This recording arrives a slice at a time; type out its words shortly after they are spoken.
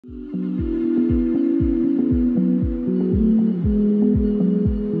Hey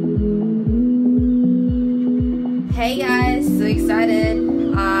guys, so excited.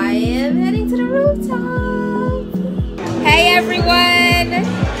 I am heading to the rooftop. Hey everyone.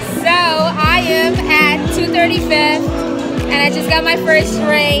 So I am at 235th and I just got my first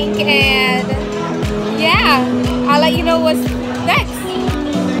drink, and yeah, I'll let you know what's next.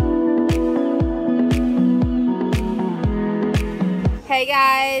 Hey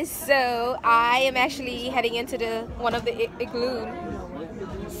guys, so I am actually heading into one of the igloos.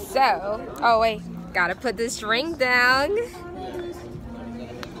 So, oh wait, gotta put this drink down.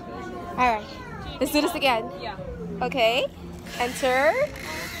 Alright, let's do this again. Yeah. Okay, enter.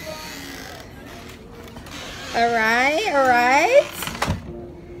 Alright.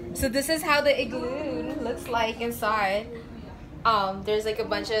 So this is how the igloo looks like inside. There's like a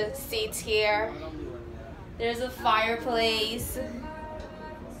bunch of seats here. There's a fireplace.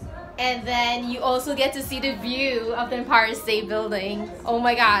 And then you also get to see the view of the Empire State Building. Oh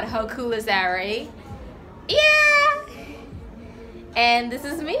my god, how cool is that, right? Yeah! And this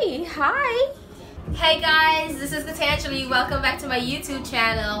is me. Hi! Hey guys, this is Katanjali. Welcome back to my YouTube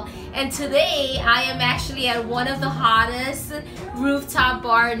channel. And today I am actually at one of the hottest rooftop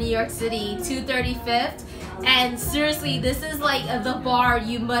bar in New York City, 235th. And seriously, this is like the bar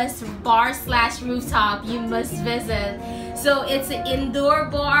slash rooftop you must visit. So it's an indoor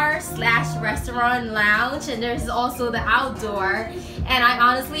bar slash restaurant lounge, and there's also the outdoor. And I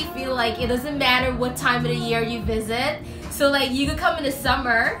honestly feel like it doesn't matter what time of the year you visit. So like you could come in the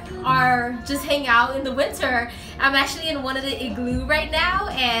summer or just hang out in the winter. I'm actually in one of the igloo right now,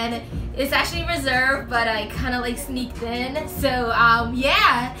 and it's actually reserved, but I kind of like sneaked in. So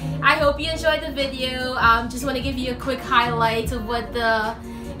yeah, I hope you enjoyed the video. Just want to give you a quick highlight of what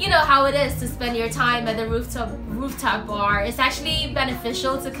how it is to spend your time at the rooftop bar. It's actually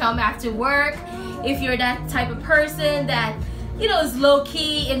beneficial to come after work if you're that type of person that is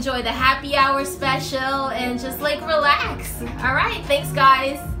low-key, enjoy the happy hour special, and just like relax. All right, thanks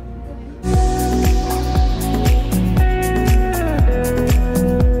guys.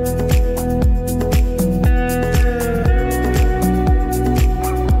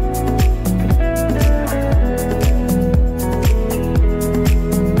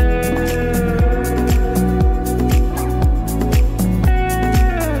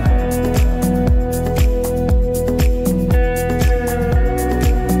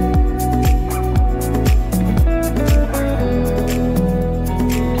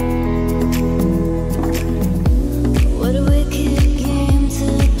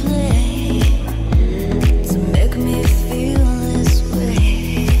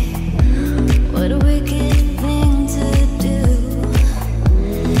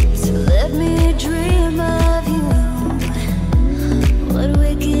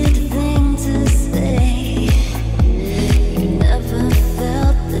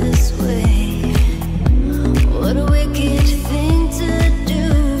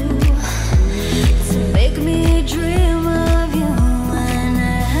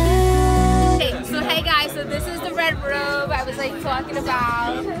 Talking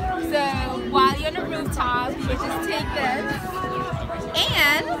about. So while you're on the rooftop, you just take this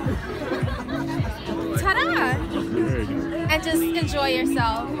and ta-da! And just enjoy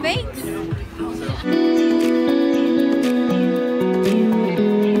yourself. Thanks!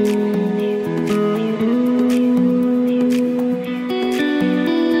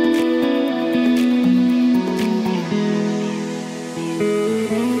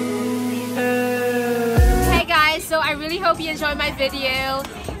 I really hope you enjoyed my video,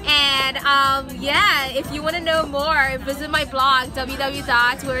 and yeah, if you want to know more, visit my blog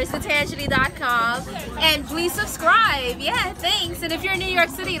www.whereiskatanjali.com, and please subscribe. Yeah, thanks. And if you're in New York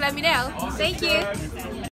City, let me know. Thank you.